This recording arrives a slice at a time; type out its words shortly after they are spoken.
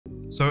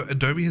So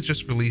Adobe has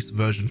just released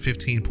version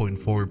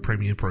 15.4 of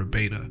Premiere Pro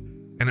Beta,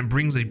 and it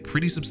brings a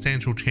pretty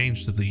substantial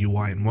change to the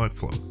UI and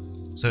workflow.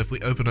 So if we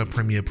open up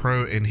Premiere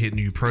Pro and hit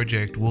new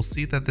project, we'll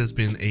see that there's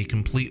been a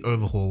complete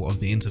overhaul of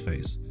the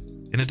interface.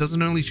 And it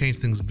doesn't only change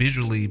things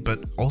visually,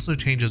 but also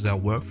changes our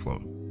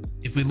workflow.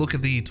 If we look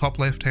at the top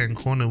left hand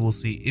corner, we'll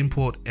see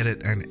import,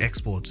 edit, and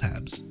export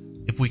tabs.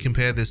 If we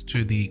compare this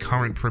to the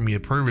current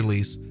Premiere Pro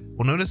release,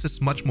 we'll notice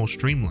it's much more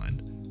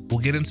streamlined. We'll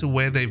get into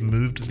where they've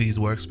moved these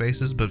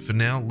workspaces, but for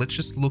now, let's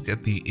just look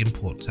at the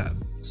import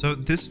tab. So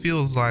this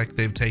feels like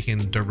they've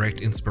taken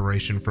direct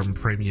inspiration from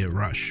Premiere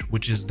Rush,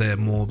 which is their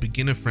more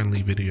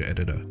beginner-friendly video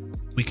editor.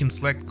 We can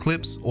select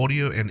clips,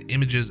 audio, and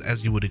images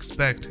as you would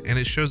expect, and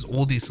it shows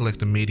all the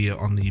selected media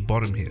on the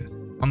bottom here.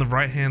 On the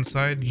right-hand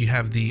side, you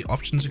have the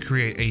option to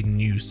create a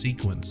new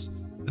sequence.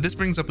 But this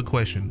brings up a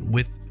question.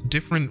 With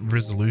different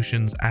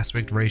resolutions,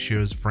 aspect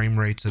ratios, frame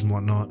rates, and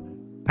whatnot,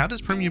 how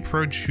does Premiere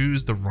Pro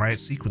choose the right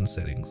sequence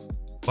settings?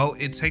 Well,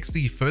 it takes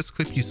the first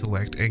clip you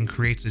select and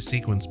creates a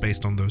sequence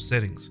based on those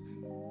settings.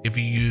 If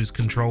you use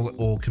Ctrl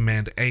or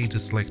Command A to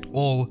select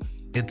all,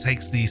 it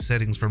takes the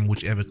settings from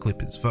whichever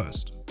clip is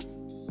first.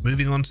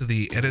 Moving on to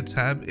the Edit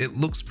tab, it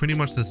looks pretty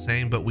much the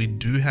same, but we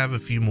do have a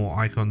few more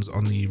icons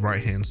on the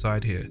right hand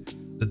side here.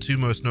 The two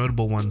most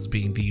notable ones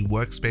being the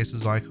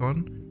workspaces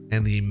icon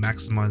and the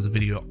maximize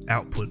video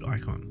output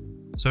icon.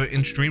 So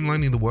in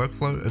streamlining the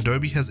workflow,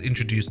 Adobe has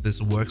introduced this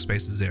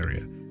workspaces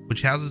area,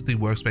 which houses the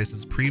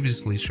workspaces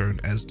previously shown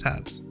as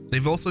tabs.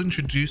 They've also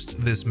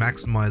introduced this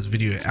maximize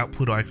video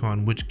output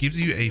icon, which gives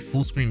you a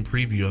full screen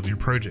preview of your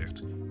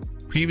project.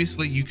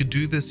 Previously, you could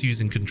do this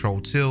using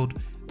Ctrl-tilde,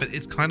 but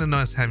it's kind of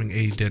nice having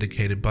a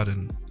dedicated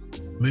button.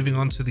 Moving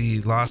on to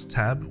the last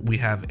tab, we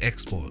have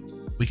export.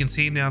 We can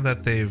see now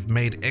that they've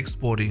made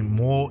exporting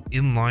more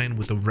in line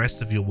with the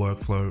rest of your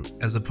workflow,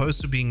 as opposed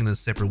to being in a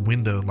separate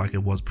window like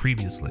it was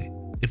previously.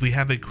 If we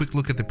have a quick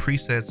look at the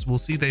presets, we'll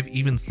see they've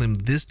even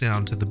slimmed this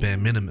down to the bare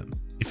minimum.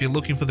 If you're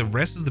looking for the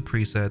rest of the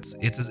presets,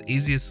 it's as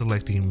easy as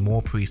selecting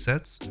more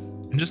presets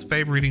and just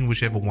favoriting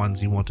whichever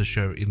ones you want to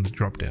show in the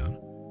dropdown.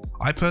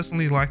 I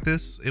personally like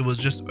this. It was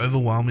just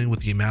overwhelming with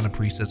the amount of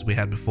presets we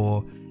had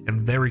before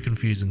and very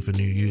confusing for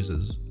new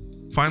users.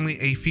 Finally,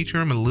 a feature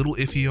I'm a little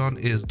iffy on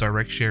is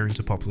direct sharing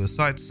to popular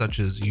sites such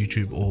as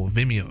YouTube or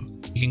Vimeo.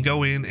 You can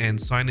go in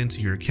and sign into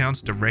your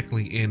accounts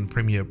directly in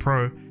Premiere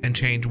Pro and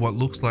change what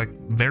looks like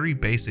very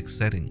basic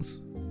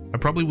settings. I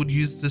probably would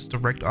use this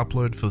direct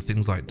upload for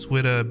things like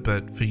Twitter,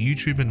 but for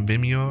YouTube and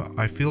Vimeo,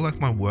 I feel like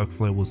my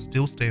workflow will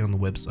still stay on the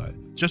website.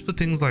 Just for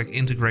things like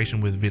integration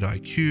with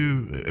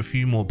vidIQ, a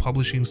few more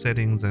publishing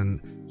settings,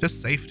 and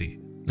just safety.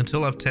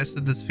 Until I've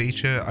tested this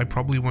feature, I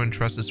probably won't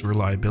trust its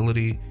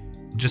reliability.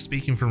 Just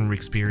speaking from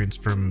experience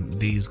from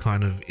these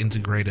kind of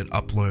integrated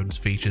uploads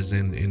features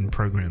in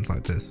programs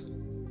like this.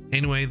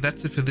 Anyway,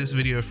 that's it for this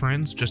video,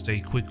 friends. Just a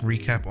quick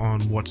recap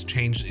on what's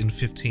changed in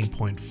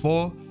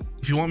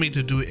 15.4. If you want me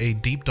to do a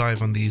deep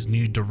dive on these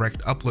new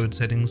direct upload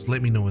settings,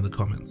 let me know in the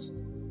comments.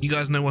 You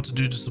guys know what to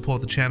do to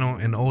support the channel,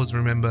 and always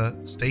remember,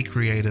 stay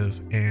creative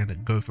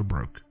and go for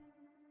broke.